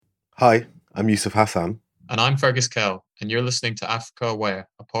Hi, I'm Yusuf Hassan. And I'm Fergus Kell, and you're listening to Africa Aware,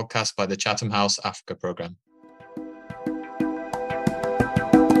 a podcast by the Chatham House Africa programme.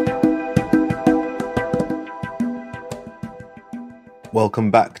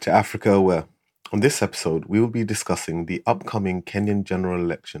 Welcome back to Africa Aware. On this episode, we will be discussing the upcoming Kenyan general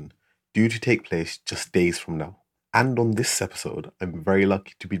election due to take place just days from now. And on this episode, I'm very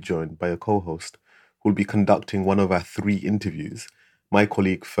lucky to be joined by a co-host who will be conducting one of our 3 interviews, my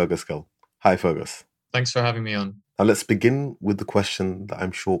colleague Fergus Kell. Hi, Fergus. Thanks for having me on. Now let's begin with the question that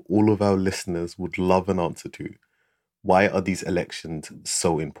I'm sure all of our listeners would love an answer to. Why are these elections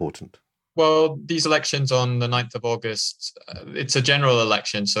so important? Well, these elections on the 9th of August, it's a general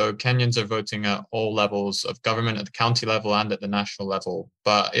election. So Kenyans are voting at all levels of government, at the county level and at the national level.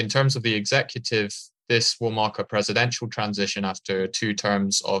 But in terms of the executive, this will mark a presidential transition after 2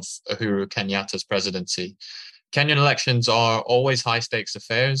 terms of Uhuru Kenyatta's presidency. Kenyan elections are always high-stakes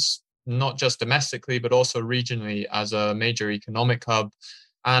affairs, not just domestically, but also regionally as a major economic hub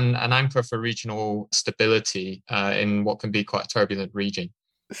and an anchor for regional stability in what can be quite a turbulent region.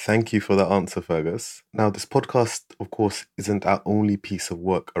 Thank you for that answer, Fergus. Now, this podcast, of course, isn't our only piece of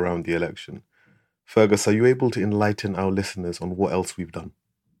work around the election. Fergus, are you able to enlighten our listeners on what else we've done?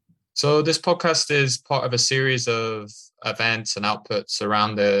 So this podcast is part of a series of events and outputs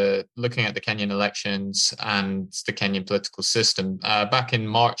around looking at the Kenyan elections and the Kenyan political system. Back in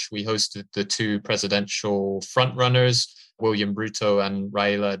March, we hosted the 2 presidential frontrunners, William Ruto and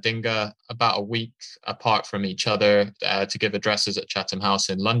Raila Odinga, about a week apart from each other to give addresses at Chatham House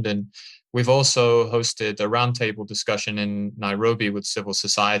in London. We've also hosted a roundtable discussion in Nairobi with civil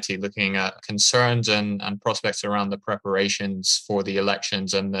society, looking at concerns and prospects around the preparations for the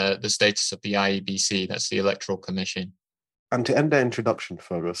elections and the status of the IEBC, that's the Electoral Commission. And to end our introduction,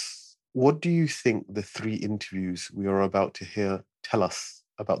 Fergus, what do you think the 3 interviews we are about to hear tell us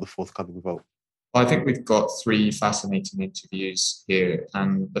about the forthcoming vote? Well, I think we've got 3 fascinating interviews here.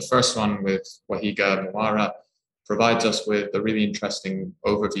 And the first one with Waihiga Mwaura provides us with a really interesting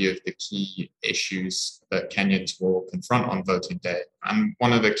overview of the key issues that Kenyans will confront on voting day. And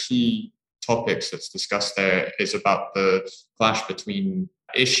one of the key topics that's discussed there is about the clash between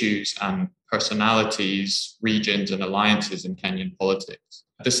issues and personalities, regions, and alliances in Kenyan politics.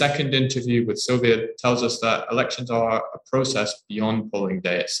 The second interview with Sylvia tells us that elections are a process beyond polling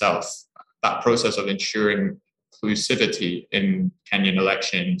day itself. That process of ensuring inclusivity in Kenyan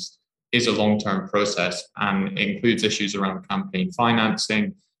elections is a long-term process and includes issues around campaign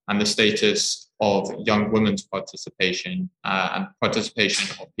financing and the status of young women's participation and participation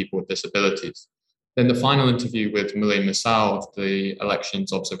of people with disabilities. Then the final interview with Mulle Musau of the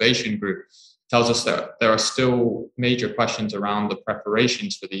Elections Observation Group tells us that there are still major questions around the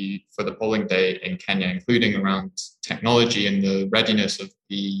preparations for the polling day in Kenya, including around technology and the readiness of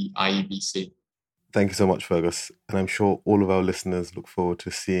the IEBC. Thank you so much, Fergus. And I'm sure all of our listeners look forward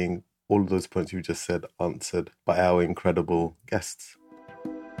to seeing all of those points you just said answered by our incredible guests.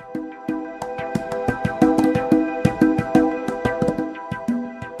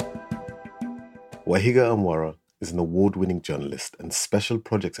 Waihiga Mwaura is an award-winning journalist and special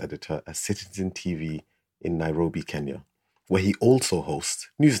projects editor at Citizen TV in Nairobi, Kenya, where he also hosts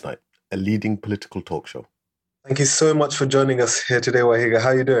Newsnight, a leading political talk show. Thank you so much for joining us here today, Waihiga. How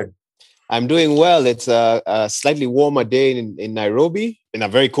are you doing? I'm doing well. It's a slightly warmer day in Nairobi in a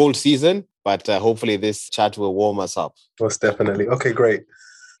very cold season, but hopefully this chat will warm us up. Most definitely. Okay, great.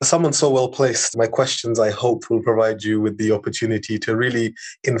 Someone so well placed. My questions, I hope, will provide you with the opportunity to really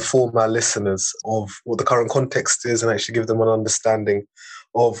inform our listeners of what the current context is and actually give them an understanding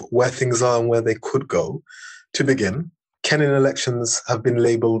of where things are and where they could go. To begin, Kenyan elections have been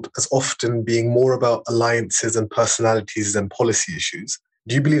labelled as often being more about alliances and personalities than policy issues.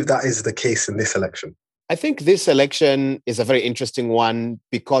 Do you believe that is the case in this election? I think this election is a very interesting one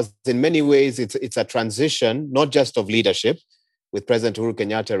because in many ways it's a transition, not just of leadership, with President Uhuru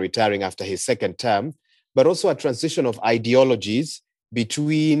Kenyatta retiring after his 2nd term, but also a transition of ideologies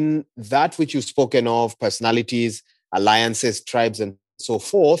between that which you've spoken of, personalities, alliances, tribes, and so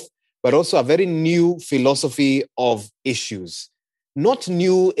forth, but also a very new philosophy of issues. Not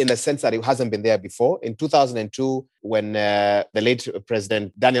new in the sense that it hasn't been there before. In 2002, when the late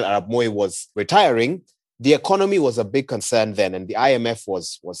President Daniel Arap Moi was retiring, the economy was a big concern then, and the IMF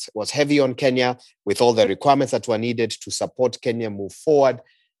was heavy on Kenya with all the requirements that were needed to support Kenya move forward.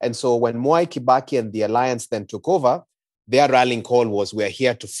 And so when Mwai Kibaki and the alliance then took over, their rallying call was, we're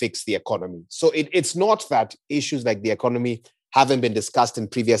here to fix the economy. So it's not that issues like the economy haven't been discussed in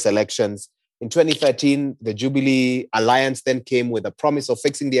previous elections. In 2013, the Jubilee Alliance then came with a promise of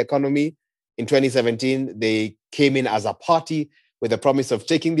fixing the economy. In 2017, they came in as a party with the promise of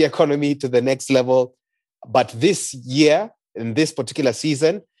taking the economy to the next level. But this year, in this particular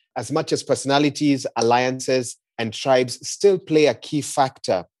season, as much as personalities, alliances, and tribes still play a key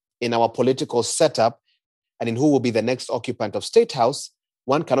factor in our political setup and in who will be the next occupant of State House,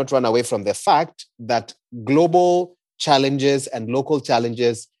 one cannot run away from the fact that global challenges and local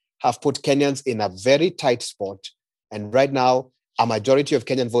challenges have put Kenyans in a very tight spot. And right now, a majority of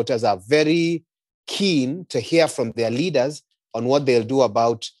Kenyan voters are very keen to hear from their leaders on what they'll do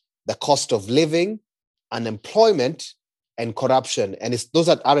about the cost of living, unemployment, and corruption. And those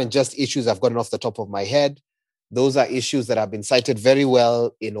aren't just issues I've gotten off the top of my head. Those are issues that have been cited very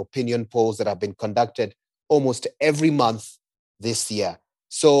well in opinion polls that have been conducted almost every month this year.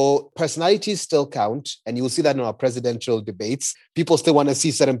 So personalities still count, and you'll see that in our presidential debates. People still want to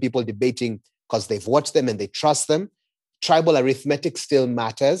see certain people debating because they've watched them and they trust them. Tribal arithmetic still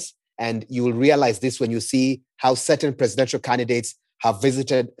matters, and you will realize this when you see how certain presidential candidates have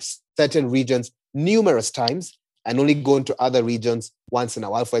visited certain regions numerous times and only go into other regions once in a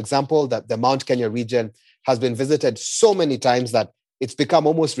while. For example, the Mount Kenya region has been visited so many times that it's become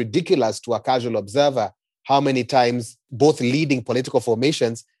almost ridiculous to a casual observer how many times both leading political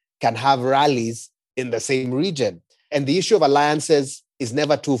formations can have rallies in the same region. And the issue of alliances is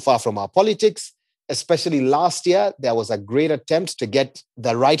never too far from our politics. Especially last year, there was a great attempt to get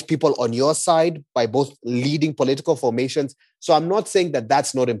the right people on your side by both leading political formations. So I'm not saying that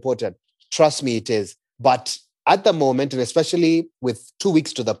that's not important. Trust me, it is. But at the moment, and especially with 2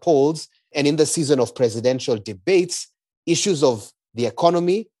 weeks to the polls and in the season of presidential debates, issues of the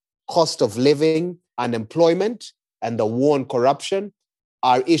economy, cost of living, unemployment, and the war on corruption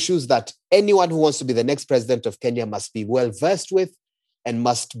are issues that anyone who wants to be the next president of Kenya must be well versed with and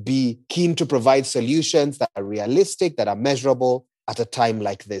must be keen to provide solutions that are realistic, that are measurable at a time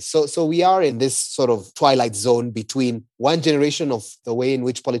like this. So we are in this sort of twilight zone between one generation of the way in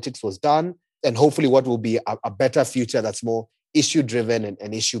which politics was done and hopefully what will be a better future that's more issue-driven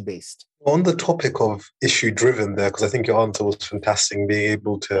and issue-based. On the topic of issue-driven there, because I think your answer was fantastic, being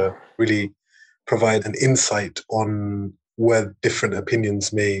able to really provide an insight on where different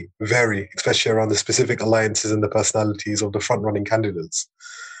opinions may vary, especially around the specific alliances and the personalities of the front-running candidates.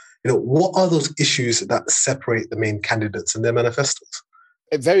 What are those issues that separate the main candidates and their manifestos?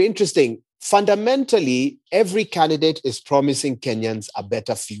 Very interesting. Fundamentally, every candidate is promising Kenyans a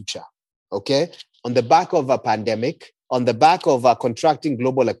better future, okay? On the back of a pandemic, on the back of a contracting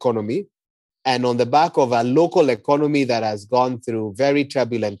global economy, and on the back of a local economy that has gone through very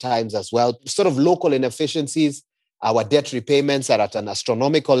turbulent times as well, sort of local inefficiencies. Our debt repayments are at an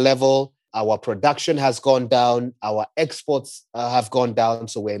astronomical level. Our production has gone down. Our exports have gone down.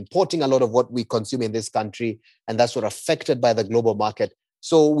 So we're importing a lot of what we consume in this country, and that's sort of affected by the global market.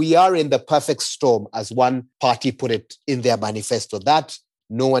 So we are in the perfect storm, as one party put it in their manifesto. That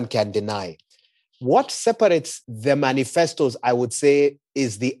no one can deny. What separates the manifestos, I would say,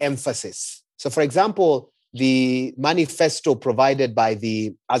 is the emphasis. So, for example, the manifesto provided by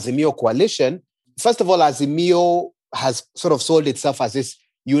the Azimio coalition, first of all, Azimio has sort of sold itself as this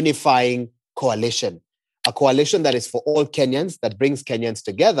unifying coalition, a coalition that is for all Kenyans, that brings Kenyans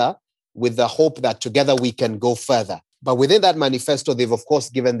together with the hope that together we can go further. But within that manifesto, they've, of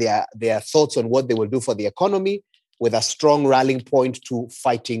course, given their thoughts on what they will do for the economy with a strong rallying point to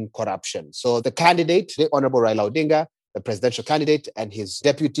fighting corruption. So the candidate, the Honorable Raila Odinga, the presidential candidate, and his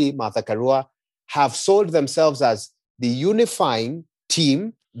deputy, Martha Karua, have sold themselves as the unifying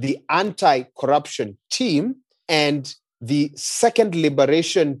team, the anti-corruption team, and the second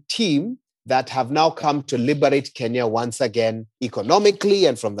liberation team that have now come to liberate Kenya once again economically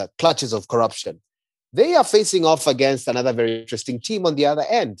and from the clutches of corruption. They are facing off against another very interesting team on the other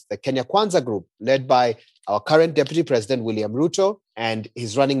end, the Kenya Kwanza group, led by our current Deputy President, William Ruto, and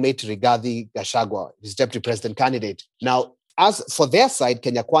his running mate, Rigathi Gachagua, his Deputy President candidate. Now, as for their side,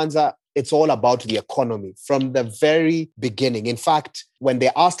 Kenya Kwanza, it's all about the economy from the very beginning. In fact, when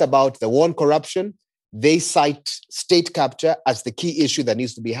they're asked about the war on corruption, they cite state capture as the key issue that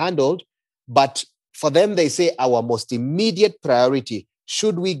needs to be handled. But for them, they say our most immediate priority,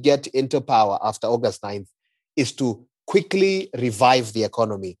 should we get into power after August 9th, is to quickly revive the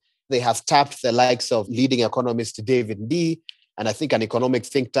economy. They have tapped the likes of leading economist David Ndii, and I think an economic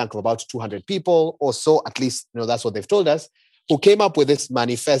think tank of about 200 people or so, at least that's what they've told us, who came up with this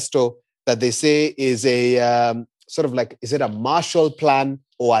manifesto that they say is a sort of like, is it a Marshall Plan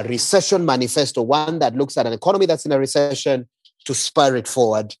or a recession manifesto, one that looks at an economy that's in a recession to spur it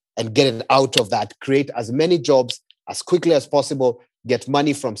forward and get it out of that, create as many jobs as quickly as possible, get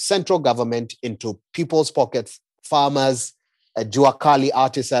money from central government into people's pockets, farmers, juakali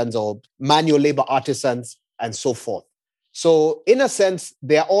artisans or manual labor artisans, and so forth. So in a sense,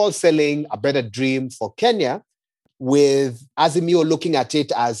 they're all selling a better dream for Kenya, with Azimio looking at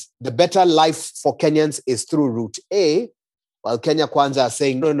it as the better life for Kenyans is through route A, while Kenya Kwanza are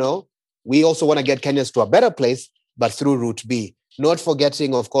saying, no, we also want to get Kenyans to a better place, but through route B. Not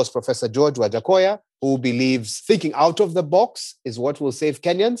forgetting, of course, Professor George Wajakoya, who believes thinking out of the box is what will save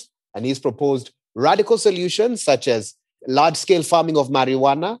Kenyans. And he's proposed radical solutions such as large-scale farming of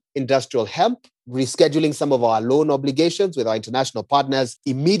marijuana, industrial hemp, rescheduling some of our loan obligations with our international partners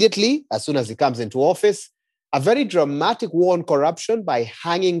immediately as soon as he comes into office, a very dramatic war on corruption by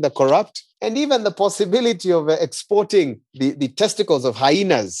hanging the corrupt, and even the possibility of exporting the testicles of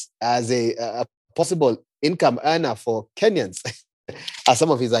hyenas as a possible income earner for Kenyans are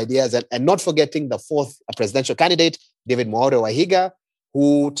some of his ideas. And not forgetting the fourth presidential candidate, David Mwaura Waihiga,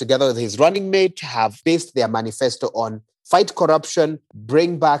 who together with his running mate have based their manifesto on fight corruption,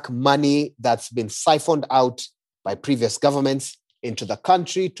 bring back money that's been siphoned out by previous governments into the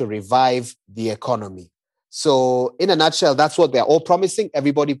country to revive the economy. So in a nutshell, that's what they're all promising.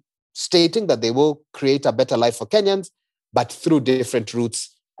 Everybody stating that they will create a better life for Kenyans, but through different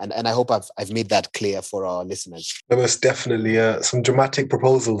routes. And I hope I've made that clear for our listeners. There was definitely some dramatic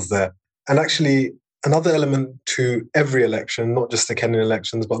proposals there. And actually, another element to every election, not just the Kenyan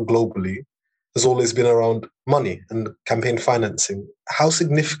elections, but globally, has always been around money and campaign financing. How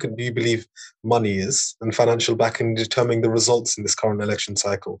significant do you believe money is and financial backing in determining the results in this current election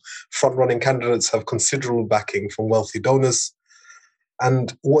cycle? Front-running candidates have considerable backing from wealthy donors.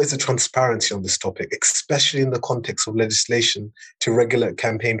 And what is the transparency on this topic, especially in the context of legislation to regulate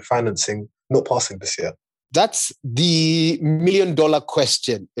campaign financing not passing this year? That's the million-dollar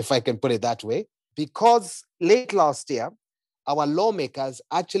question, if I can put it that way, because late last year, our lawmakers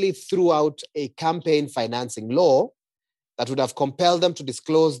actually threw out a campaign financing law that would have compelled them to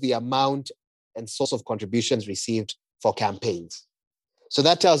disclose the amount and source of contributions received for campaigns. So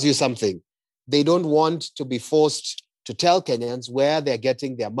that tells you something. They don't want to be forced to tell Kenyans where they're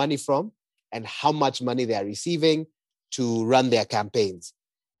getting their money from and how much money they are receiving to run their campaigns.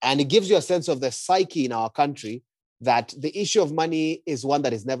 And it gives you a sense of the psyche in our country that the issue of money is one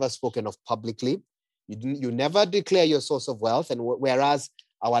that is never spoken of publicly. You never declare your source of wealth, and whereas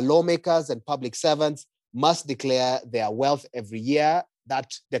our lawmakers and public servants must declare their wealth every year,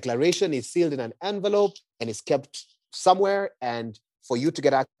 that declaration is sealed in an envelope and is kept somewhere. And for you to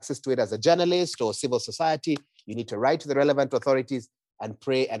get access to it as a journalist or civil society, you need to write to the relevant authorities and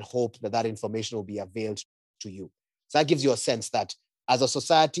pray and hope that that information will be availed to you. So that gives you a sense that as a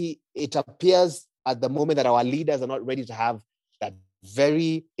society, it appears at the moment that our leaders are not ready to have that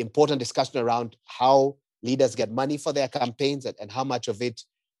very important discussion around how leaders get money for their campaigns and how much of it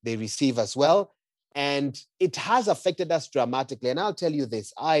they receive as well. And it has affected us dramatically. And I'll tell you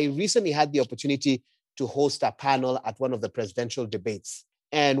this, I recently had the opportunity to host a panel at one of the presidential debates.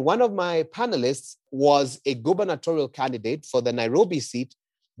 And one of my panelists was a gubernatorial candidate for the Nairobi seat,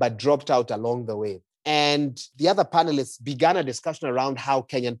 but dropped out along the way. And the other panelists began a discussion around how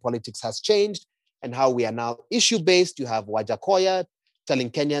Kenyan politics has changed and how we are now issue-based. You have Wajakoya telling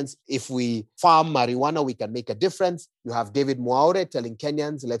Kenyans, if we farm marijuana, we can make a difference. You have David Mwaura telling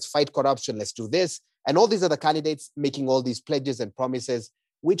Kenyans, let's fight corruption, let's do this. And all these other candidates making all these pledges and promises,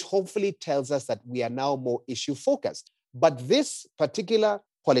 which hopefully tells us that we are now more issue-focused. But this particular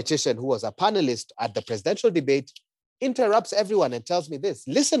politician who was a panelist at the presidential debate interrupts everyone and tells me this,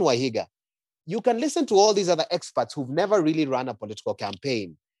 listen, Waihiga, you can listen to all these other experts who've never really run a political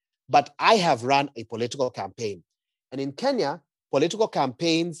campaign, but I have run a political campaign. And in Kenya, political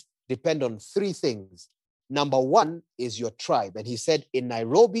campaigns depend on three things. Number one is your tribe. And he said in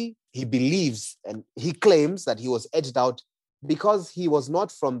Nairobi, he believes and he claims that he was edged out because he was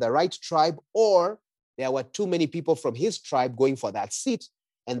not from the right tribe, or there were too many people from his tribe going for that seat,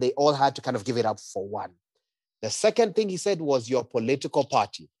 and they all had to kind of give it up for one. The second thing he said was your political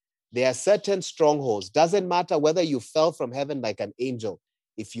party. There are certain strongholds. Doesn't matter whether you fell from heaven like an angel.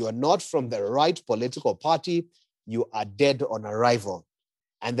 If you are not from the right political party, you are dead on arrival.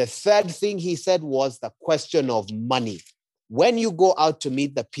 And the third thing he said was the question of money. When you go out to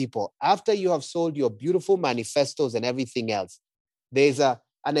meet the people, after you have sold your beautiful manifestos and everything else, there's an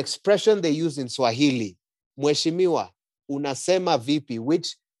expression they use in Swahili, Mheshimiwa, unasema vipi,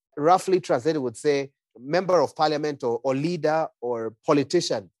 which roughly translated would say, member of parliament or leader or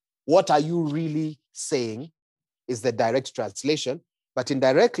politician, what are you really saying is the direct translation. But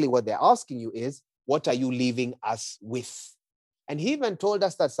indirectly, what they're asking you is, what are you leaving us with? And he even told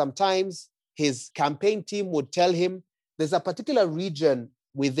us that sometimes his campaign team would tell him, there's a particular region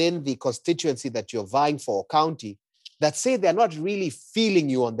within the constituency that you're vying for, or county, that say they're not really feeling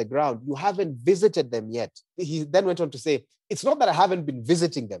you on the ground. You haven't visited them yet. He then went on to say, it's not that I haven't been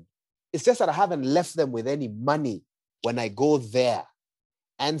visiting them. It's just that I haven't left them with any money when I go there.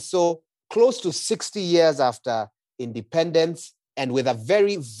 And so close to 60 years after independence and with a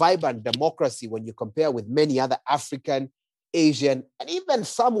very vibrant democracy when you compare with many other African, Asian, and even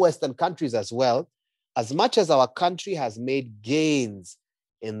some Western countries as well, as much as our country has made gains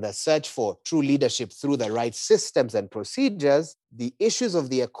in the search for true leadership through the right systems and procedures, the issues of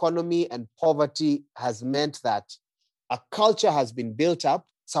the economy and poverty has meant that a culture has been built up,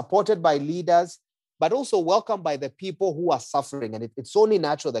 supported by leaders, but also welcomed by the people who are suffering. And it's only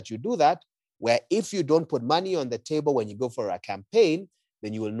natural that you do that, where if you don't put money on the table when you go for a campaign,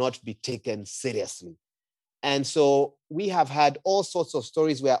 then you will not be taken seriously. And so we have had all sorts of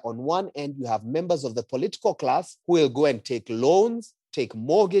stories where on one end, you have members of the political class who will go and take loans, take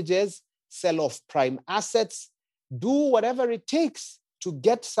mortgages, sell off prime assets, do whatever it takes to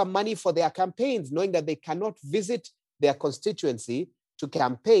get some money for their campaigns, knowing that they cannot visit their constituency to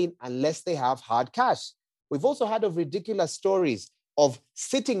campaign unless they have hard cash. We've also heard of ridiculous stories of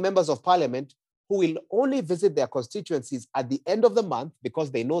sitting members of parliament who will only visit their constituencies at the end of the month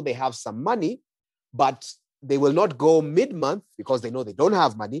because they know they have some money, but they will not go mid-month because they know they don't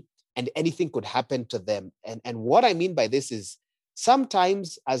have money and anything could happen to them. And what I mean by this is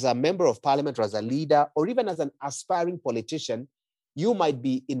sometimes as a member of parliament or as a leader or even as an aspiring politician, you might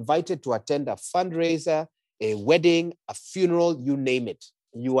be invited to attend a fundraiser, a wedding, a funeral, you name it.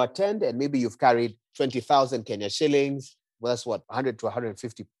 You attend and maybe you've carried 20,000 Kenya shillings, well, that's what, 100 to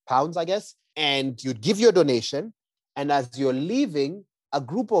 150 pounds, I guess. And you'd give your donation. And as you're leaving, a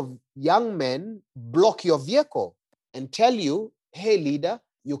group of young men block your vehicle and tell you, hey, leader,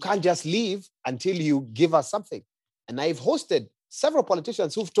 you can't just leave until you give us something. And I've hosted several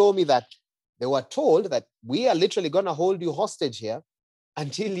politicians who've told me that they were told that we are literally going to hold you hostage here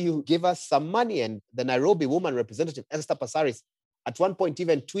until you give us some money. And the Nairobi woman representative, Esther Passaris, at one point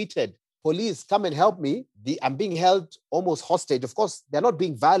even tweeted, police, come and help me. I'm being held almost hostage. Of course, they're not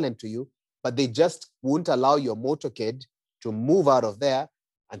being violent to you, but they just won't allow your motorcade to move out of there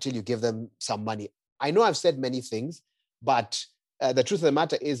until you give them some money. I know I've said many things, but the truth of the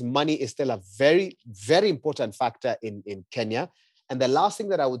matter is money is still a very, very important factor in Kenya. And the last thing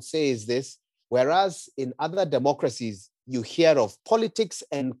that I would say is this, whereas in other democracies, you hear of politics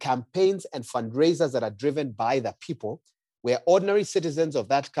and campaigns and fundraisers that are driven by the people, where ordinary citizens of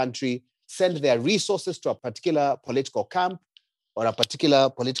that country send their resources to a particular political camp or a particular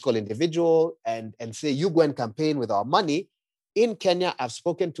political individual and say, you go and campaign with our money. In Kenya, I've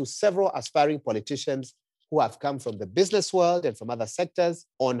spoken to several aspiring politicians who have come from the business world and from other sectors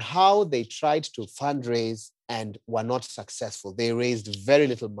on how they tried to fundraise and were not successful. They raised very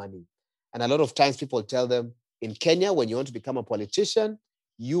little money. And a lot of times people tell them, in Kenya, when you want to become a politician,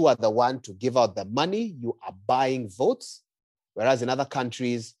 you are the one to give out the money, you are buying votes. Whereas in other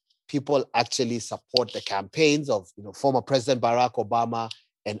countries, people actually support the campaigns of former President Barack Obama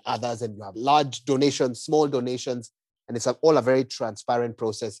and others, and you have large donations, small donations, and it's all a very transparent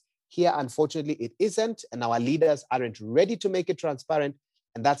process. Here, unfortunately, it isn't, and our leaders aren't ready to make it transparent,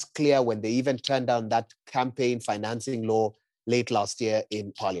 and that's clear when they even turned down that campaign financing law late last year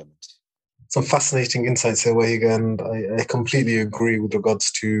in Parliament. Some fascinating insights here, Waihiga, and I completely agree with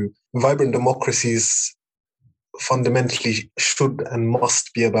regards to vibrant democracies fundamentally should and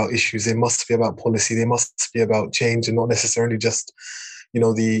must be about issues. They must be about policy. They must be about change and not necessarily just,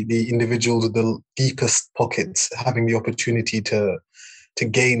 the individuals with the deepest pockets having the opportunity to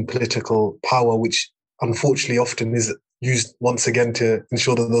gain political power, which unfortunately often is used once again to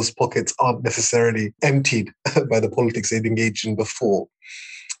ensure that those pockets aren't necessarily emptied by the politics they've engaged in before.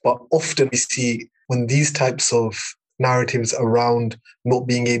 But often we see when these types of narratives around not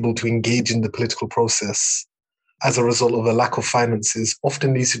being able to engage in the political process as a result of a lack of finances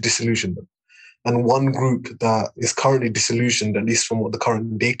often leads to disillusionment. And one group that is currently disillusioned, at least from what the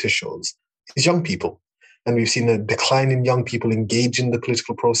current data shows, is young people. And we've seen a decline in young people engage in the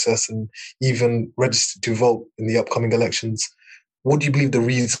political process and even register to vote in the upcoming elections. What do you believe the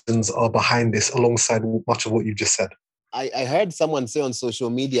reasons are behind this, alongside much of what you just said? I heard someone say on social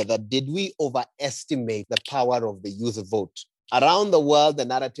media that did we overestimate the power of the youth vote? Around the world, the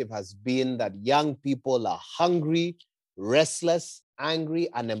narrative has been that young people are hungry, restless,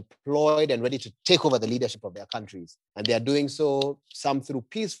 angry, unemployed, and ready to take over the leadership of their countries. And they are doing so, some through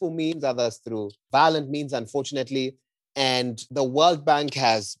peaceful means, others through violent means, unfortunately. And the World Bank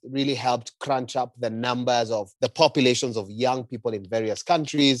has really helped crunch up the numbers of the populations of young people in various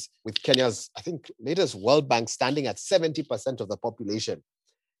countries, with Kenya's, I think, latest World Bank standing at 70% of the population.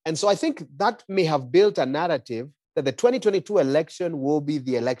 And so I think that may have built a narrative that the 2022 election will be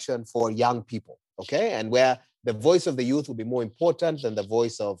the election for young people, okay? And where the voice of the youth will be more important than the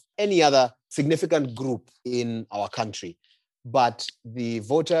voice of any other significant group in our country. But the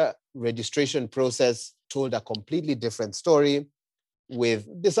voter registration process told a completely different story, with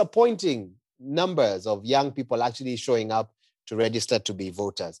disappointing numbers of young people actually showing up to register to be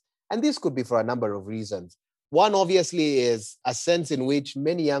voters. And this could be for a number of reasons. One, obviously, is a sense in which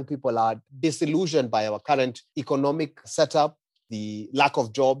many young people are disillusioned by our current economic setup, the lack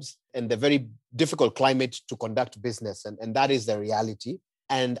of jobs, and the very difficult climate to conduct business. And that is the reality.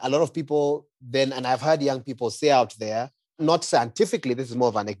 And a lot of people then, and I've heard young people say out there, not scientifically, this is more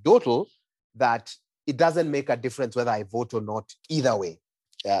of anecdotal, that it doesn't make a difference whether I vote or not either way.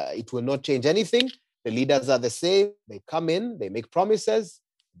 It will not change anything. The leaders are the same. They come in, they make promises,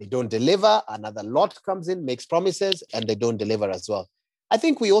 they don't deliver. Another lot comes in, makes promises, and they don't deliver as well. I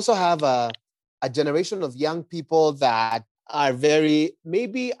think we also have a generation of young people that are very,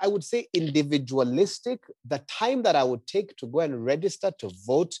 maybe I would say, individualistic. The time that I would take to go and register to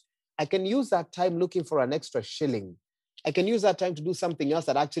vote, I can use that time looking for an extra shilling. I can use that time to do something else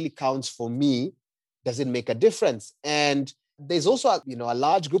that actually counts for me. Does it make a difference? And there's also a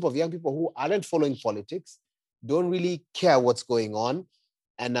large group of young people who aren't following politics, don't really care what's going on,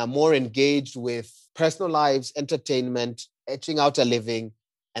 and are more engaged with personal lives, entertainment, etching out a living,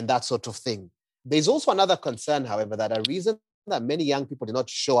 and that sort of thing. There's also another concern, however, that a reason that many young people did not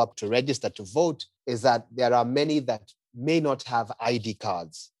show up to register to vote is that there are many that may not have ID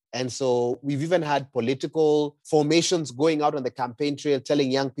cards. And so we've even had political formations going out on the campaign trail telling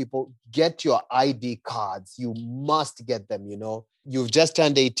young people, get your ID cards. You must get them, You've just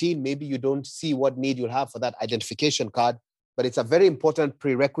turned 18. Maybe you don't see what need you'll have for that identification card, but it's a very important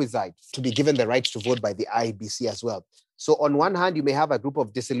prerequisite to be given the right to vote by the IEBC as well. So on one hand, you may have a group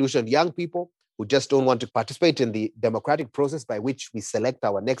of disillusioned young people who just don't want to participate in the democratic process by which we select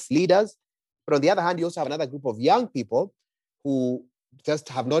our next leaders. But on the other hand, you also have another group of young people who just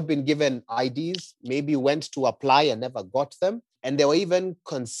have not been given IDs, maybe went to apply and never got them. And there were even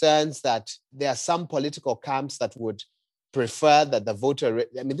concerns that there are some political camps that would prefer that the voter,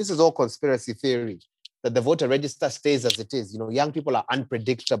 this is all conspiracy theory, that the voter register stays as it is. Young people are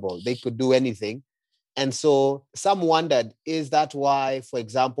unpredictable. They could do anything. And so some wondered, is that why, for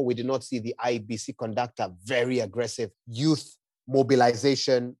example, we did not see the IEBC conduct a very aggressive youth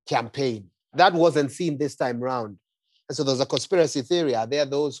mobilization campaign? That wasn't seen this time around. And so there's a conspiracy theory. Are there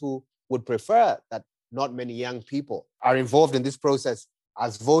those who would prefer that not many young people are involved in this process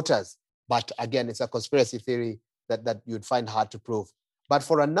as voters? But again, it's a conspiracy theory that you'd find hard to prove. But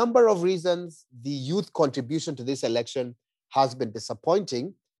for a number of reasons, the youth contribution to this election has been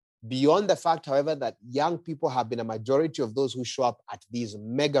disappointing, beyond the fact, however, that young people have been a majority of those who show up at these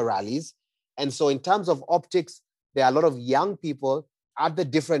mega rallies. And so in terms of optics, there are a lot of young people at the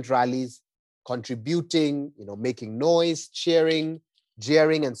different rallies contributing, making noise, cheering,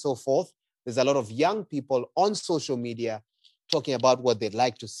 jeering, and so forth. There's a lot of young people on social media talking about what they'd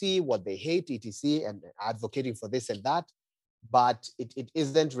like to see, what they hate, etc., and advocating for this and that. But it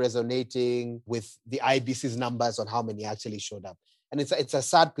isn't resonating with the IEBC's numbers on how many actually showed up. And it's a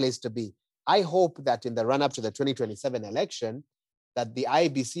sad place to be. I hope that in the run-up to the 2027 election, that the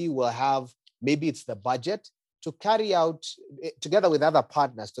IEBC will have, maybe it's the budget, to carry out, together with other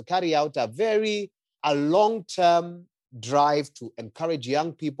partners, to carry out a long-term drive to encourage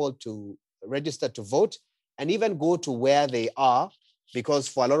young people to register to vote and even go to where they are, because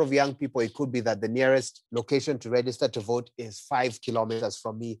for a lot of young people, it could be that the nearest location to register to vote is 5 kilometers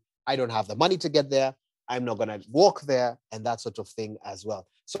from me. I don't have the money to get there. I'm not going to walk there, and that sort of thing as well.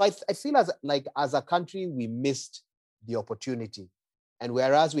 So I feel as a country, we missed the opportunity. And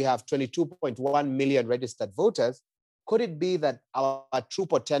whereas we have 22.1 million registered voters, could it be that our true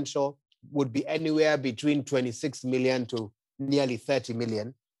potential would be anywhere between 26 million to nearly 30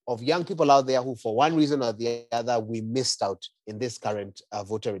 million of young people out there who, for one reason or the other, we missed out in this current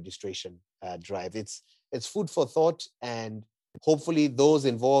voter registration drive? It's food for thought, and hopefully those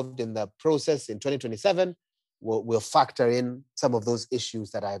involved in the process in 2027 will factor in some of those issues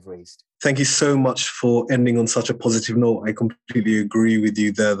that I've raised. Thank you so much for ending on such a positive note. I completely agree with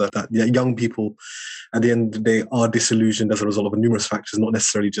you there that young people, at the end of the day, are disillusioned as a result of numerous factors, not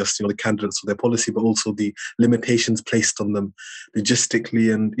necessarily just the candidates or their policy, but also the limitations placed on them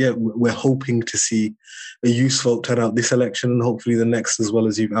logistically. And we're hoping to see a youth vote turn out this election and hopefully the next as well,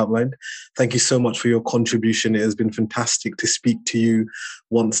 as you've outlined. Thank you so much for your contribution. It has been fantastic to speak to you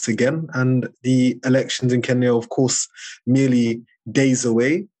once again. And the elections in Kenya, of course, merely days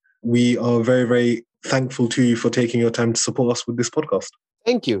away. We are very, very thankful to you for taking your time to support us with this podcast.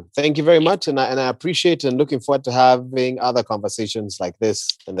 Thank you. Thank you very much. And I appreciate and looking forward to having other conversations like this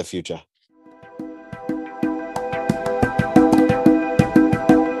in the future.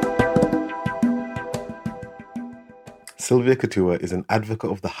 Sylvia Katua is an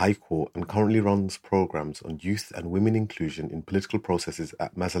advocate of the High Court and currently runs programs on youth and women inclusion in political processes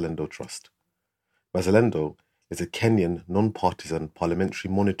at Mazalendo Trust. Mazalendo is a Kenyan non-partisan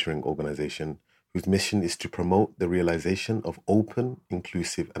parliamentary monitoring organisation whose mission is to promote the realisation of open,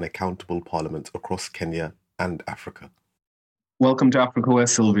 inclusive and accountable parliaments across Kenya and Africa. Welcome to Africa Where,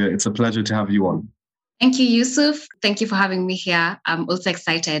 Sylvia. It's a pleasure to have you on. Thank you, Yusuf. Thank you for having me here. I'm also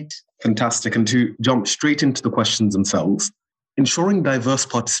excited. Fantastic. And to jump straight into the questions themselves, ensuring diverse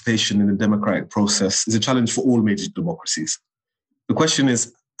participation in the democratic process is a challenge for all major democracies. The question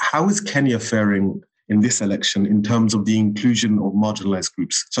is, how is Kenya faring in this election in terms of the inclusion of marginalized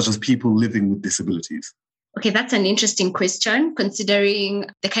groups, such as people living with disabilities? Okay, that's an interesting question, considering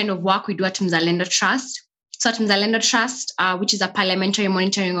the kind of work we do at Mzalendo Trust. So at Mzalendo Trust, which is a parliamentary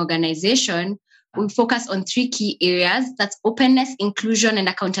monitoring organization, we focus on three key areas. That's openness, inclusion, and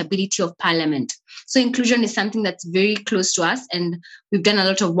accountability of parliament. So inclusion is something that's very close to us, and we've done a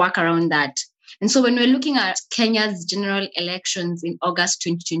lot of work around that. And so when we're looking at Kenya's general elections in August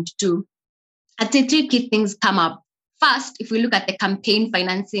 2022, I'd say three key things come up. First, if we look at the campaign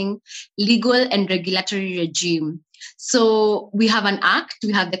financing, legal and regulatory regime. So we have an act,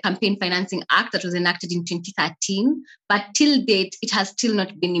 we have the Campaign Financing Act that was enacted in 2013, but till date, it has still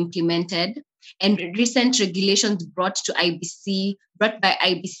not been implemented. And recent regulations brought by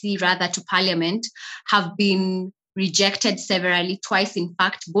IEBC to Parliament have been rejected severally, twice in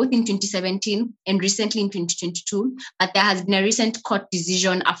fact, both in 2017 and recently in 2022. But there has been a recent court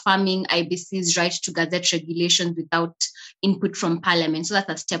decision affirming IEBC's right to gazette regulations without input from Parliament. So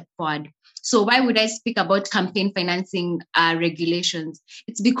that's a step forward. So why would I speak about campaign financing regulations?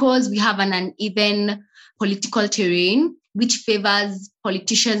 It's because we have an uneven political terrain, which favors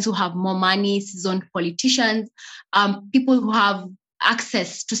politicians who have more money, seasoned politicians, people who have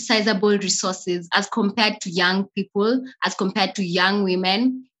access to sizable resources as compared to young people, as compared to young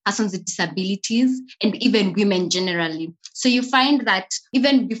women, persons with disabilities, and even women generally. So you find that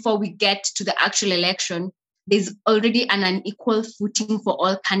even before we get to the actual election, there's already an unequal footing for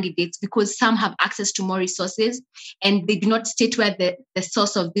all candidates because some have access to more resources and they do not state where the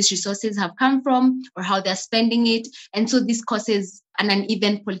source of these resources have come from or how they're spending it. And so this causes an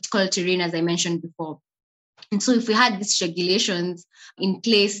uneven political terrain, as I mentioned before. And so if we had these regulations in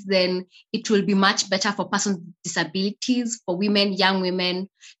place, then it will be much better for persons with disabilities, for women, young women,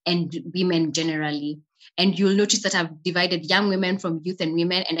 and women generally. And you'll notice that I've divided young women from youth and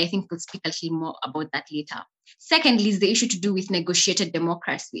women, and I think we'll speak a little more about that later. Secondly is the issue to do with negotiated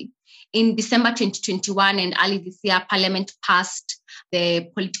democracy. In December 2021 and early this year, Parliament passed the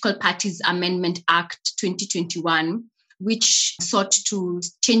Political Parties Amendment Act 2021, which sought to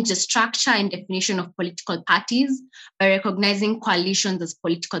change the structure and definition of political parties by recognizing coalitions as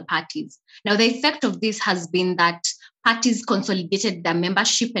political parties. Now, the effect of this has been that parties consolidated their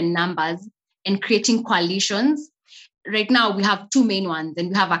membership and numbers and creating coalitions. Right now, we have two main ones, and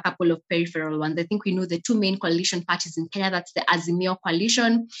we have a couple of peripheral ones. I think we know the two main coalition parties in Kenya, that's the Azimio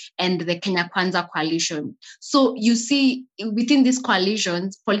Coalition and the Kenya Kwanza Coalition. So you see, within these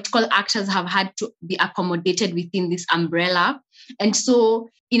coalitions, political actors have had to be accommodated within this umbrella. And so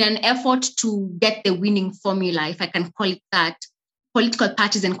in an effort to get the winning formula, if I can call it that, political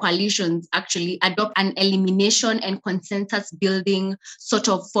parties and coalitions actually adopt an elimination and consensus building sort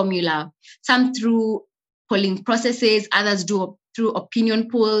of formula, some through polling processes, others do through opinion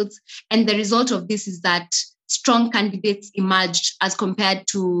polls. And the result of this is that strong candidates emerged as compared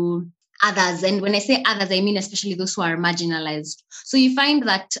to others. And when I say others, I mean especially those who are marginalized. So you find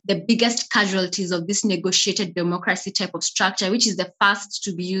that the biggest casualties of this negotiated democracy type of structure, which is the first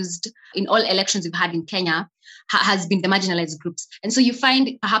to be used in all elections we've had in Kenya, has been the marginalized groups. And so you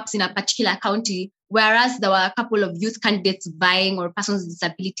find perhaps in a particular county, whereas there were a couple of youth candidates vying or persons with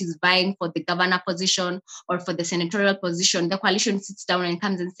disabilities vying for the governor position or for the senatorial position, the coalition sits down and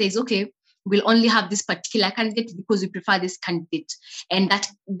comes and says, okay, we'll only have this particular candidate because we prefer this candidate. And that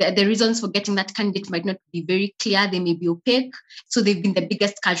the reasons for getting that candidate might not be very clear. They may be opaque. So they've been the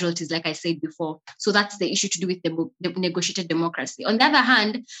biggest casualties, like I said before. So that's the issue to do with the negotiated democracy. On the other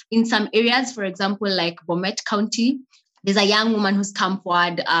hand, in some areas, for example, like Bomet County, there's a young woman who's come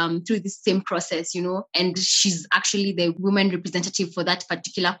forward through this same process, and she's actually the women representative for that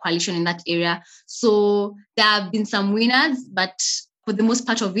particular coalition in that area. So there have been some winners, but for the most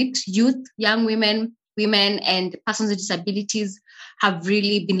part of it, youth, young women, and persons with disabilities have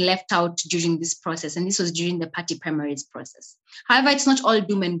really been left out during this process. And this was during the party primaries process. However, it's not all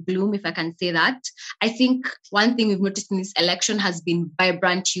doom and gloom, if I can say that. I think one thing we've noticed in this election has been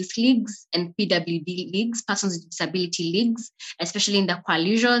vibrant youth leagues and PWD leagues, persons with disability leagues, especially in the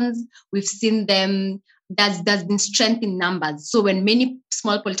coalitions. We've seen them. There's been strength in numbers. So when many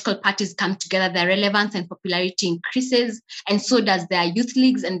small political parties come together, their relevance and popularity increases, and so does their youth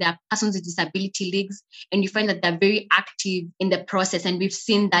leagues and their persons with disability leagues. And you find that they're very active in the process. And we've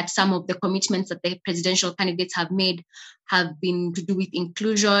seen that some of the commitments that the presidential candidates have made have been to do with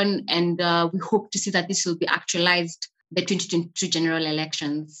inclusion. And we hope to see that this will be actualized the 2022 general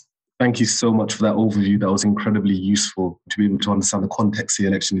elections. Thank you so much for that overview. That was incredibly useful to be able to understand the context the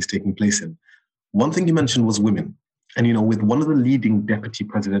election is taking place in. One thing you mentioned was women. And, with one of the leading deputy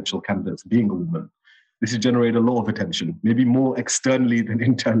presidential candidates being a woman, this has generated a lot of attention, maybe more externally than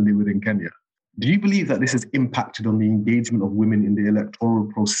internally within Kenya. Do you believe that this has impacted on the engagement of women in the electoral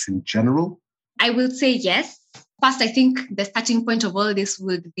process in general? I will say yes. First, I think the starting point of all this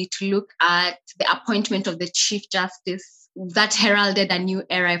would be to look at the appointment of the Chief Justice. That heralded a new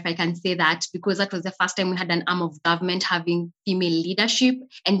era, if I can say that, because that was the first time we had an arm of government having female leadership.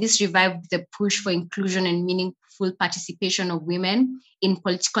 And this revived the push for inclusion and meaningful participation of women in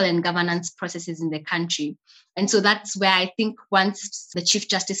political and governance processes in the country. And so that's where I think once the Chief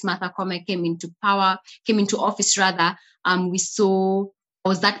Justice Martha Koome came into office, we saw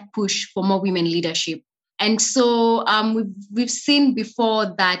was that push for more women leadership. And so we've seen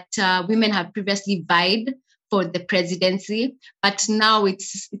before that women have previously vied for the presidency, but now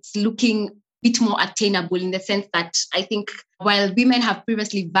it's looking a bit more attainable in the sense that I think while women have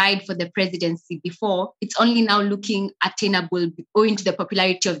previously vied for the presidency before, it's only now looking attainable owing to the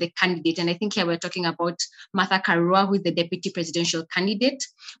popularity of the candidate. And I think here we're talking about Martha Karua, who is the deputy presidential candidate.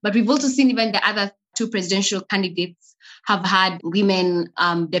 But we've also seen even the other two presidential candidates have had women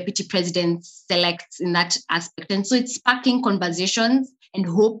deputy presidents select in that aspect. And so it's sparking conversations and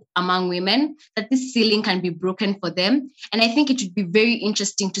hope among women that this ceiling can be broken for them. And I think it would be very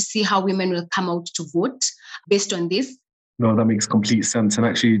interesting to see how women will come out to vote based on this. No, that makes complete sense. And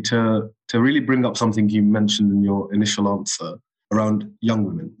actually to really bring up something you mentioned in your initial answer around young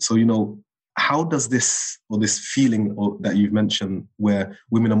women. So, how does this feeling that you've mentioned where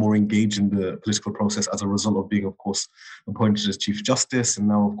women are more engaged in the political process as a result of being, of course, appointed as Chief Justice and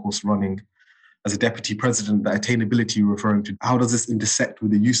now, of course, running as a deputy president, that attainability you're referring to, how does this intersect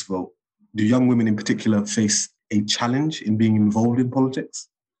with the youth vote? Do young women in particular face a challenge in being involved in politics?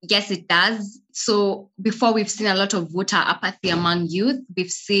 Yes, it does. So before we've seen a lot of voter apathy among youth.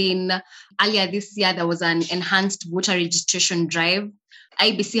 We've seen earlier this year, there was an enhanced voter registration drive.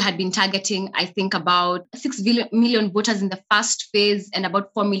 IEBC had been targeting, I think, about 6 million voters in the first phase and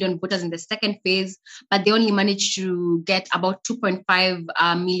about 4 million voters in the second phase, but they only managed to get about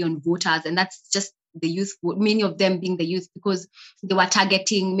 2.5 million voters. And that's just the youth, many of them being the youth, because they were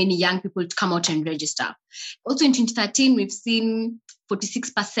targeting many young people to come out and register. Also in 2013, we've seen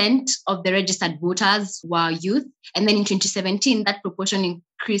 46% of the registered voters were youth. And then in 2017, that proportion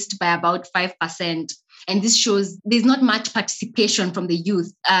increased by about 5%. And this shows there's not much participation from the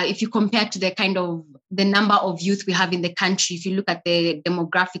youth if you compare to the number of youth we have in the country, if you look at the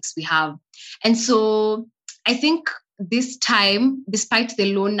demographics we have. And so I think this time, despite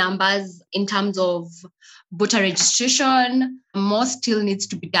the low numbers in terms of voter registration, more still needs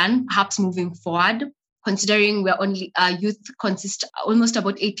to be done, perhaps moving forward, considering we're only youth consist almost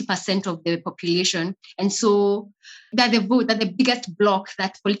about 80% of the population. And so they're the biggest block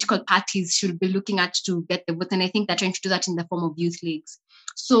that political parties should be looking at to get the vote. And I think they're trying to do that in the form of youth leagues.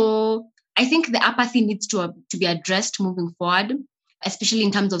 So I think the apathy needs to be addressed moving forward, especially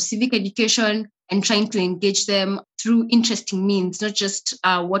in terms of civic education and trying to engage them through interesting means, not just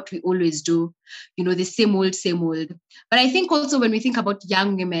what we always do, the same old. But I think also when we think about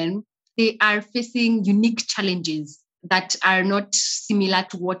young women, they are facing unique challenges that are not similar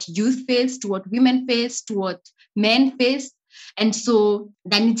to what youth face, to what women face, to what men face. And so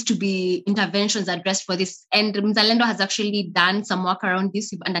there needs to be interventions addressed for this. And Mzalendo has actually done some work around this.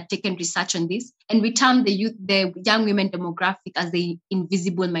 We've undertaken research on this. And we term the young women demographic as the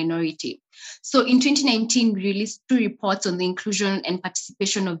invisible minority. So in 2019, we released 2 reports on the inclusion and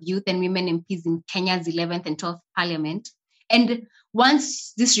participation of youth and women MPs in Kenya's 11th and 12th parliament. And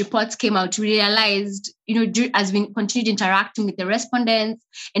once these reports came out, we realized, as we continued interacting with the respondents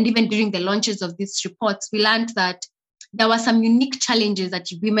and even during the launches of these reports, we learned that there were some unique challenges that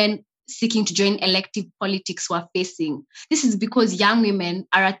women seeking to join elective politics who are facing. This is because young women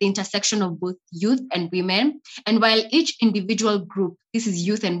are at the intersection of both youth and women. And while each individual group, this is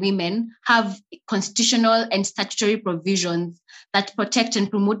youth and women, have constitutional and statutory provisions that protect and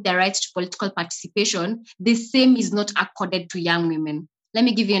promote their rights to political participation, the same is not accorded to young women. Let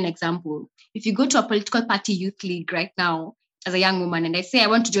me give you an example. If you go to a political party youth league right now as a young woman and I say I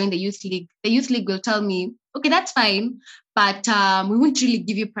want to join the youth league will tell me, okay, that's fine, but we won't really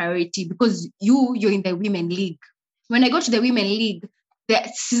give you priority because you're in the women league. When I go to the women league, the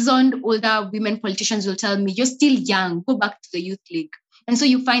seasoned older women politicians will tell me, you're still young, go back to the youth league. And so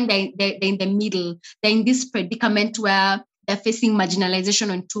you find they're in the middle. They're in this predicament where they're facing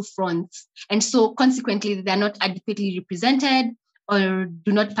marginalization on two fronts. And so consequently, they're not adequately represented or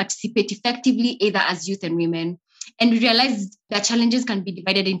do not participate effectively either as youth and women. And we realize that challenges can be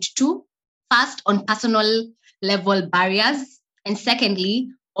divided into two. First, on personal level barriers, and secondly,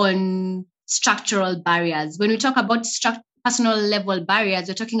 on structural barriers. When we talk about personal level barriers,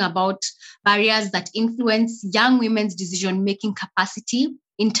 we're talking about barriers that influence young women's decision-making capacity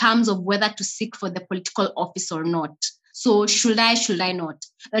in terms of whether to seek for the political office or not. So should I not?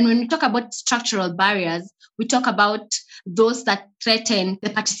 And when we talk about structural barriers, we talk about those that threaten the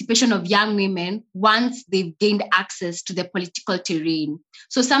participation of young women once they've gained access to the political terrain.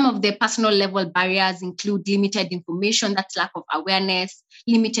 So some of the personal level barriers include limited information, that's lack of awareness,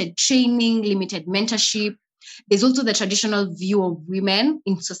 limited training, limited mentorship. There's also the traditional view of women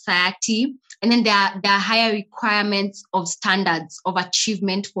in society. And then there are higher requirements of standards of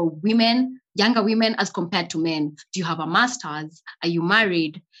achievement for women, younger women as compared to men. Do you have a master's? Are you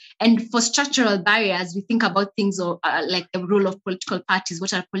married? And for structural barriers, we think about things like the role of political parties.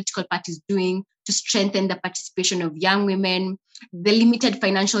 What are political parties doing to strengthen the participation of young women? The limited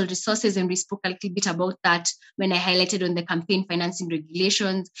financial resources, and we spoke a little bit about that when I highlighted on the campaign financing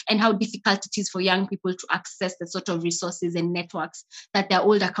regulations and how difficult it is for young people to access the sort of resources and networks that their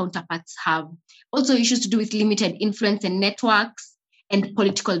older counterparts have. Also issues to do with limited influence and networks and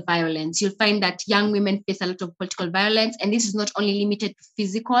political violence. You'll find that young women face a lot of political violence, and this is not only limited to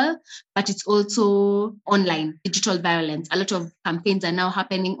physical, but it's also online, digital violence. A lot of campaigns are now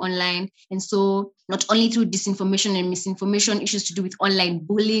happening online. And so not only through disinformation and misinformation, issues to do with online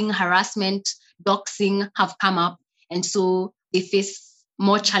bullying, harassment, doxing have come up. And so they face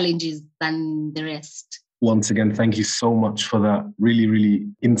more challenges than the rest. Once again, thank you so much for that really, really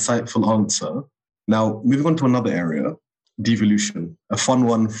insightful answer. Now, moving on to another area, devolution, a fun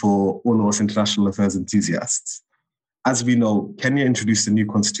one for all of us international affairs enthusiasts. As we know, Kenya introduced a new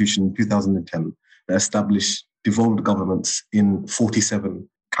constitution in 2010 that established devolved governments in 47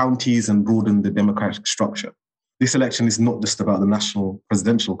 counties and broadened the democratic structure. This election is not just about the national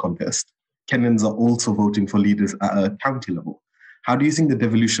presidential contest. Kenyans are also voting for leaders at a county level. How do you think the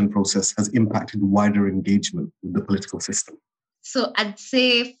devolution process has impacted wider engagement with the political system? So I'd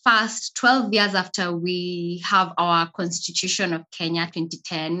say first, 12 years after we have our Constitution of Kenya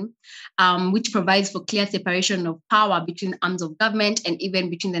 2010, which provides for clear separation of power between arms of government and even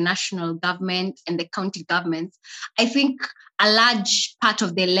between the national government and the county governments, I think a large part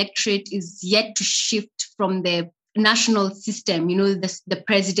of the electorate is yet to shift from the national system, the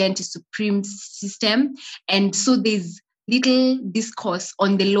president is supreme system. And so there's little discourse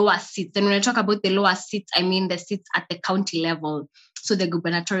on the lower seats. And when I talk about the lower seats, I mean the seats at the county level. So the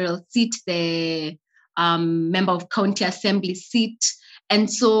gubernatorial seat, the member of county assembly seat. And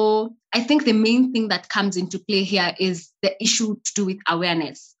so I think the main thing that comes into play here is the issue to do with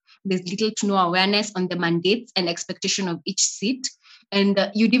awareness. There's little to no awareness on the mandates and expectation of each seat. And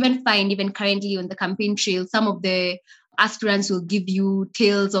you'd even find, even currently on the campaign trail, some of the aspirants will give you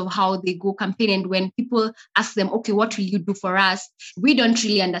tales of how they go campaign. And when people ask them, okay, what will you do for us? We don't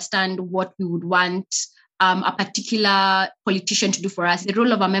really understand what we would want a particular politician to do for us. The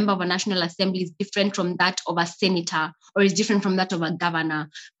role of a member of a national assembly is different from that of a senator or is different from that of a governor.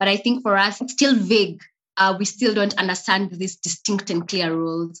 But I think for us, it's still vague. We still don't understand these distinct and clear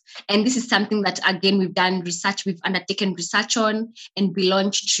roles. And this is something that, again, we've undertaken research on, and we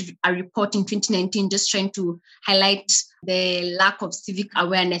launched a report in 2019 just trying to highlight the lack of civic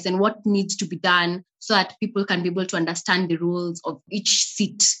awareness and what needs to be done so that people can be able to understand the roles of each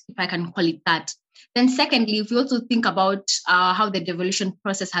seat, if I can call it that. Then secondly, if we also think about how the devolution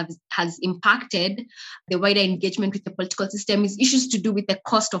process has impacted the wider engagement with the political system, is issues to do with the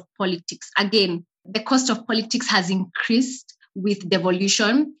cost of politics. Again, the cost of politics has increased with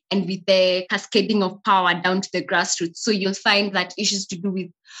devolution and with the cascading of power down to the grassroots. So you'll find that issues to do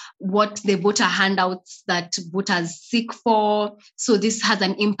with what the voter handouts that voters seek for. So this has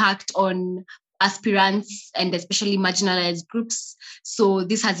an impact on aspirants and especially marginalized groups. So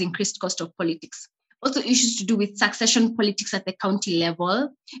this has increased cost of politics. Also issues to do with succession politics at the county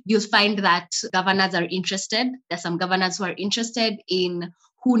level. You'll find that governors are interested. There's some governors who are interested in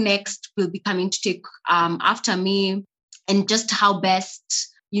who next will be coming to take after me, and just how best,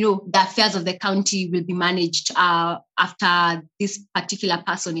 the affairs of the county will be managed after this particular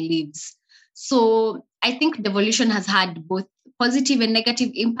person leaves. So I think devolution has had both positive and negative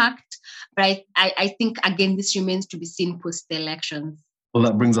impact, but I think, again, this remains to be seen post the elections. Well,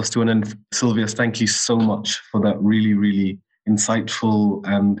 that brings us to an end. Sylvia, thank you so much for that really, really insightful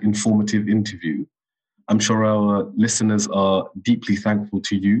and informative interview. I'm sure our listeners are deeply thankful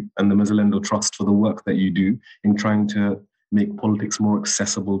to you and the Mazalendo Trust for the work that you do in trying to make politics more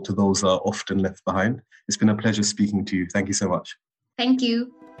accessible to those who are often left behind. It's been a pleasure speaking to you. Thank you so much. Thank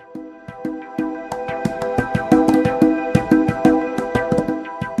you.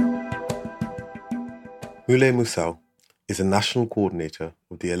 Mulle Musau is a national coordinator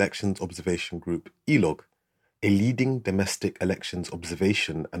of the Elections Observation Group, ELOG, a leading domestic elections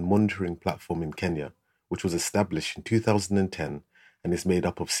observation and monitoring platform in Kenya, which was established in 2010 and is made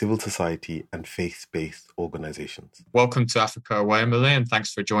up of civil society and faith-based organizations. Welcome to Africa Aware, Mulle, and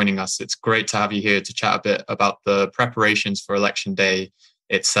thanks for joining us. It's great to have you here to chat a bit about the preparations for Election Day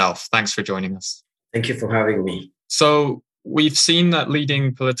itself. Thanks for joining us. Thank you for having me. So we've seen that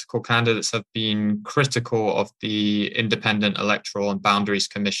leading political candidates have been critical of the Independent Electoral and Boundaries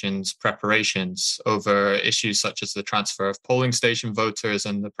Commission's preparations over issues such as the transfer of polling station voters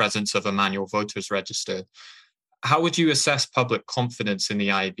and the presence of a manual voters register. How would you assess public confidence in the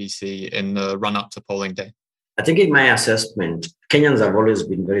IEBC in the run-up to polling day? I think in my assessment, Kenyans have always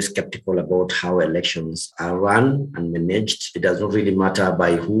been very skeptical about how elections are run and managed. It does not really matter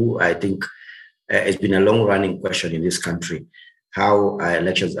by who. I think it's been a long-running question in this country, how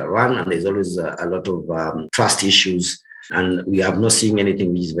elections are run, and there's always a lot of trust issues, and we have not seen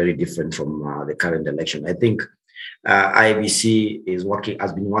anything which is very different from the current election. I think IEBC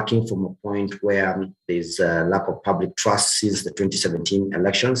has been working from a point where there's a lack of public trust since the 2017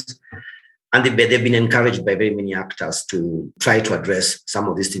 elections. And they've been encouraged by very many actors to try to address some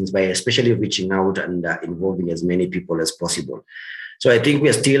of these things by especially reaching out and involving as many people as possible. So I think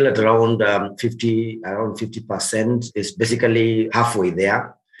we're still at around 50%. It's basically halfway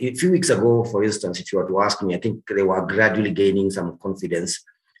there. A few weeks ago, for instance, if you were to ask me, I think they were gradually gaining some confidence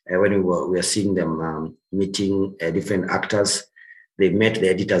when we were seeing them meeting different actors. They met the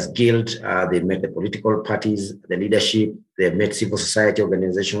Editors Guild, they met the political parties, the leadership, they met civil society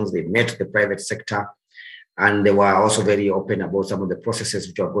organizations, they met the private sector, and they were also very open about some of the processes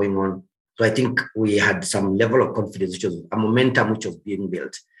which are going on. So I think we had some level of confidence, which was a momentum which was being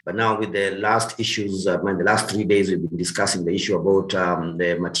built. But now with the last issues, in the last 3 days, we've been discussing the issue about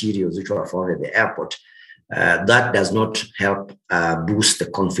the materials which were found at the airport. That does not help boost the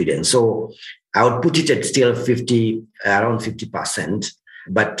confidence. So I would put it at still around 50%.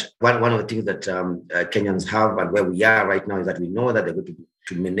 But one of the things that Kenyans have and where we are right now is that we know that they're going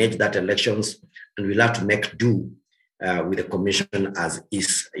to manage that elections, and we'll have to make do with the commission as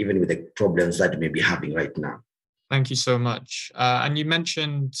is, even with the problems that we may be having right now. Thank you so much. And you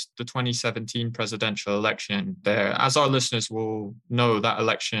mentioned the 2017 presidential election there. As our listeners will know, that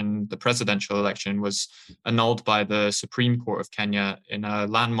election, the presidential election, was annulled by the Supreme Court of Kenya in a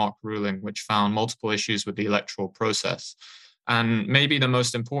landmark ruling which found multiple issues with the electoral process. And maybe the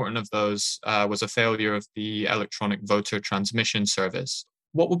most important of those was a failure of the electronic voter transmission service.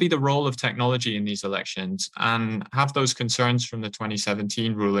 What will be the role of technology in these elections, and have those concerns from the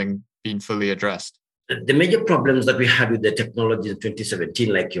 2017 ruling been fully addressed? The major problems that we had with the technology in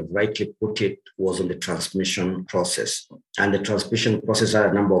 2017, like you've rightly put it, was on the transmission process. And the transmission process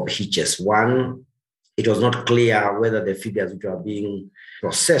had a number of hitches. One, it was not clear whether the figures which were being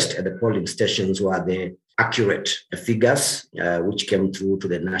processed at the polling stations were the accurate figures which came through to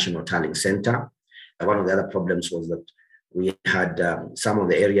the National Tallying Center. One of the other problems was that we had some of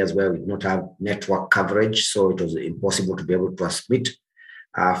the areas where we did not have network coverage, so it was impossible to be able to transmit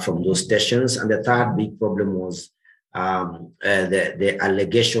from those stations. And the third big problem was the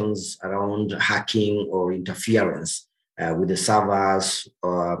allegations around hacking or interference with the servers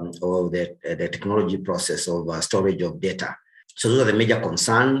or the technology process of storage of data. So those are the major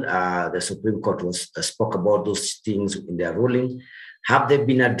concerns. The Supreme Court spoke about those things in their ruling. Have they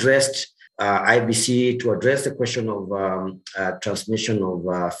been addressed? IEBC, to address the question of transmission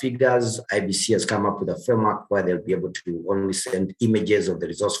of figures, IEBC has come up with a framework where they'll be able to only send images of the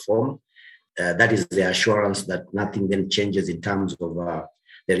resource form. That is the assurance that nothing then changes in terms of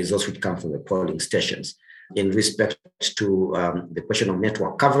the results which come from the polling stations. In respect to the question of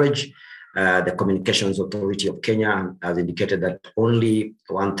network coverage, The Communications Authority of Kenya has indicated that only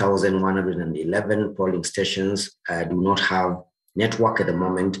 1,111 polling stations do not have network at the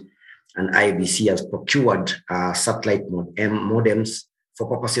moment, and IEBC has procured satellite modems for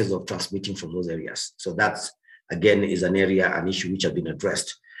purposes of transmitting from those areas. So that's, again, is an issue which has been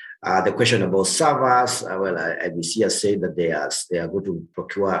addressed. The question about servers, IEBC has said that they are going to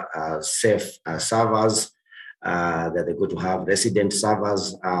procure safe servers, that they're going to have resident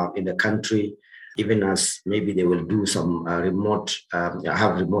servers in the country, even as maybe they will do some have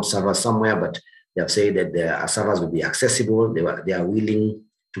remote servers somewhere, but they have said that the servers will be accessible. They are willing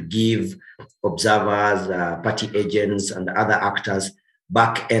to give observers, party agents, and other actors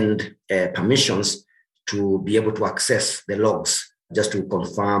back-end permissions to be able to access the logs, just to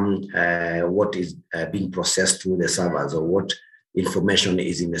confirm what is being processed through the servers or what information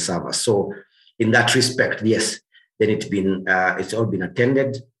is in the servers. So in that respect, yes, then it's all been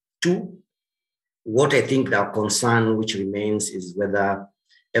attended to. What I think our concern which remains is whether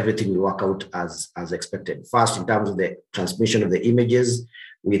everything will work out as expected. First, in terms of the transmission of the images,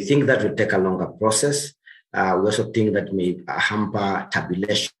 we think that will take a longer process. We also think that may hamper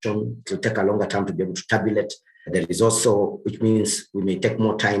tabulation. It will take a longer time to be able to tabulate. There is also, which means we may take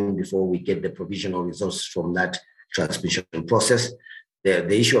more time before we get the provisional results from that transmission process. The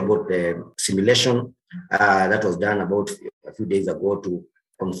issue about the simulation that was done about a few days ago to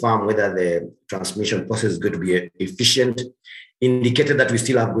confirm whether the transmission process is going to be efficient indicated that we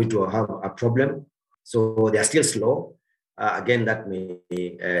still are going to have a problem. So they are still slow. Again, that may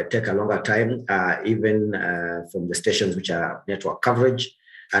take a longer time, even from the stations which are network coverage.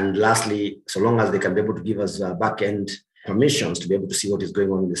 And lastly, so long as they can be able to give us back-end permissions to be able to see what is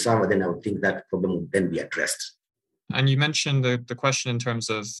going on in the server, then I would think that problem would then be addressed. And you mentioned the question in terms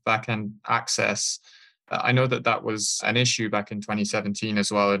of back-end access. I know that was an issue back in 2017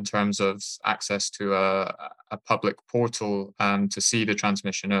 as well, in terms of access to a public portal to see the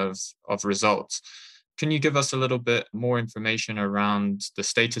transmission of results. Can you give us a little bit more information around the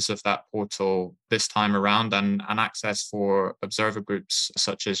status of that portal this time around and access for observer groups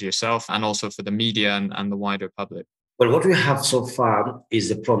such as yourself and also for the media and the wider public? Well, what we have so far is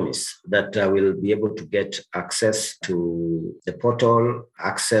a promise that we'll be able to get access to the portal,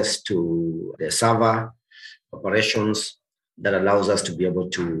 access to the server operations that allows us to be able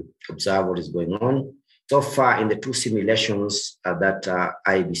to observe what is going on. So far, in the two simulations that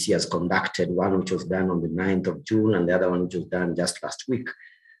IEBC has conducted, one which was done on the 9th of June and the other one which was done just last week,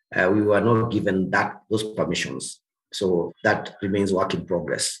 we were not given those permissions. So that remains work in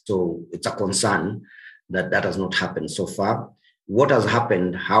progress. So it's a concern that has not happened so far. What has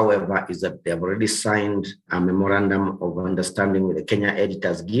happened, however, is that they have already signed a memorandum of understanding with the Kenya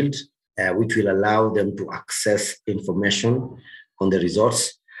Editors Guild, which will allow them to access information on the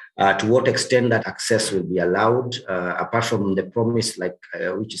results. To what extent that access will be allowed, apart from the promise,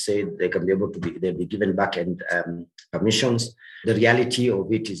 which you said they can be able to they'll be given back-end permissions. The reality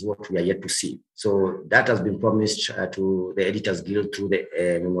of it is what we are yet to see. So that has been promised to the Editors Guild through the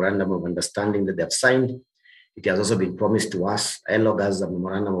memorandum of understanding that they have signed. It has also been promised to us. ELOG has a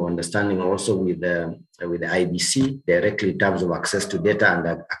memorandum of understanding also with the IEBC directly in terms of access to data and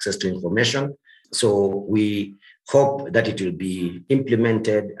access to information. So we hope that it will be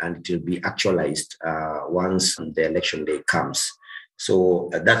implemented and it will be actualized once the election day comes. So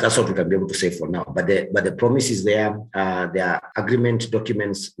that's what we can be able to say for now. But the promise is there. There are agreement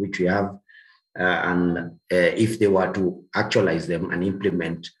documents which we have, and if they were to actualize them and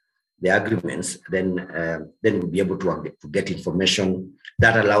implement the agreements, then we'll be able to get information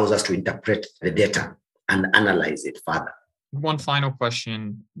that allows us to interpret the data and analyze it further. One final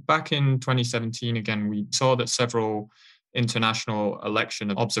question. Back in 2017, again, we saw that several international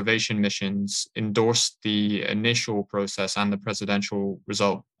election observation missions endorsed the initial process and the presidential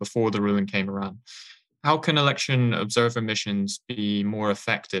result before the ruling came around. How can election observer missions be more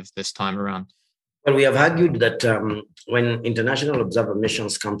effective this time around? Well, we have argued that when international observer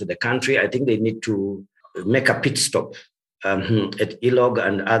missions come to the country, I think they need to make a pit stop at ILOG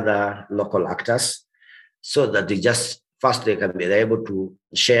and other local actors so that they're able to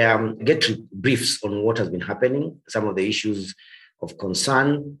get briefs on what has been happening, some of the issues of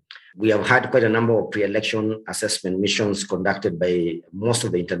concern. We have had quite a number of pre-election assessment missions conducted by most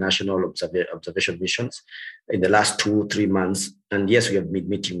of the international observation missions in the last 2-3 months. And yes, we have been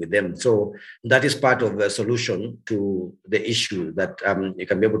meeting with them. So that is part of the solution to the issue, that you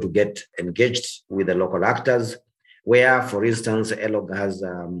can be able to get engaged with the local actors, where, for instance, ELOG has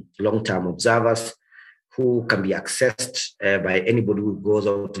long-term observers who can be accessed by anybody who goes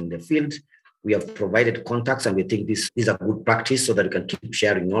out in the field We have provided contacts, and we think this is a good practice so that we can keep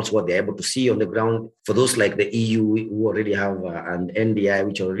sharing notes, what they're able to see on the ground. For those like the EU who already have and NDI,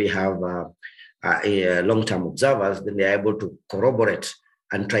 which already have long-term observers, then they're able to corroborate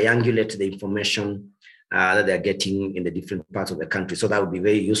and triangulate the information that they're getting in the different parts of the country. So that would be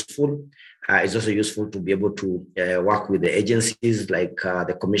very useful. It's also useful to be able to work with the agencies like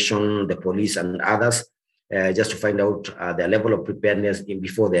the Commission, the police, and others, just to find out their level of preparedness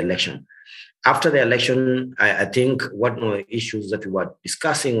before the election. After the election, I think one of the issues that we were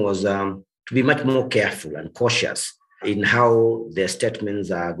discussing was to be much more careful and cautious in how their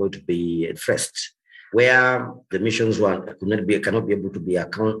statements are going to be addressed. Where the missions cannot be able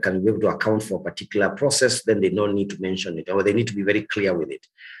to account for a particular process, then they don't need to mention it, or they need to be very clear with it.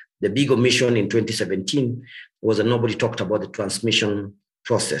 The big omission in 2017 was that nobody talked about the transmission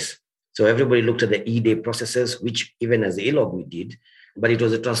process. So everybody looked at the E-Day processes, which even as the ILOG we did, but it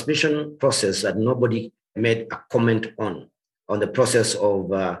was a transmission process that nobody made a comment on the process of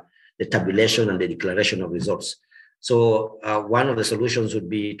the tabulation and the declaration of results. So one of the solutions would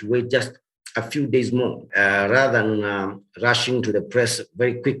be to wait just a few days more, rather than rushing to the press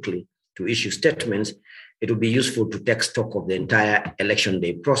very quickly to issue statements. It would be useful to take stock of the entire election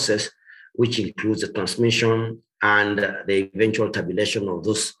day process, which includes the transmission and the eventual tabulation of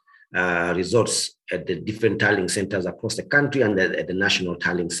those results at the different tallying centers across the country and at the national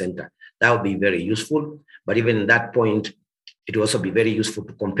tallying center. That would be very useful. But even at that point, it will also be very useful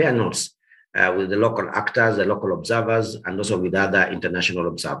to compare notes with the local actors, the local observers, and also with other international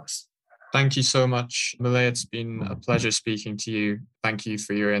observers. Thank you so much, Mulle. It's been a pleasure speaking to you. Thank you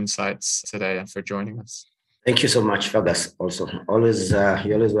for your insights today and for joining us. Thank you so much, Fergus. Also, you're always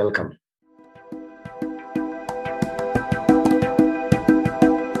welcome.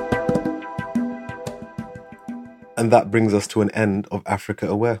 And that brings us to an end of Africa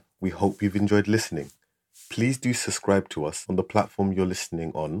Aware. We hope you've enjoyed listening. Please do subscribe to us on the platform you're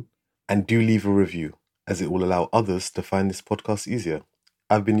listening on, and do leave a review, as it will allow others to find this podcast easier.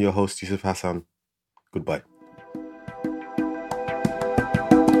 I've been your host, Yusuf Hassan. Goodbye.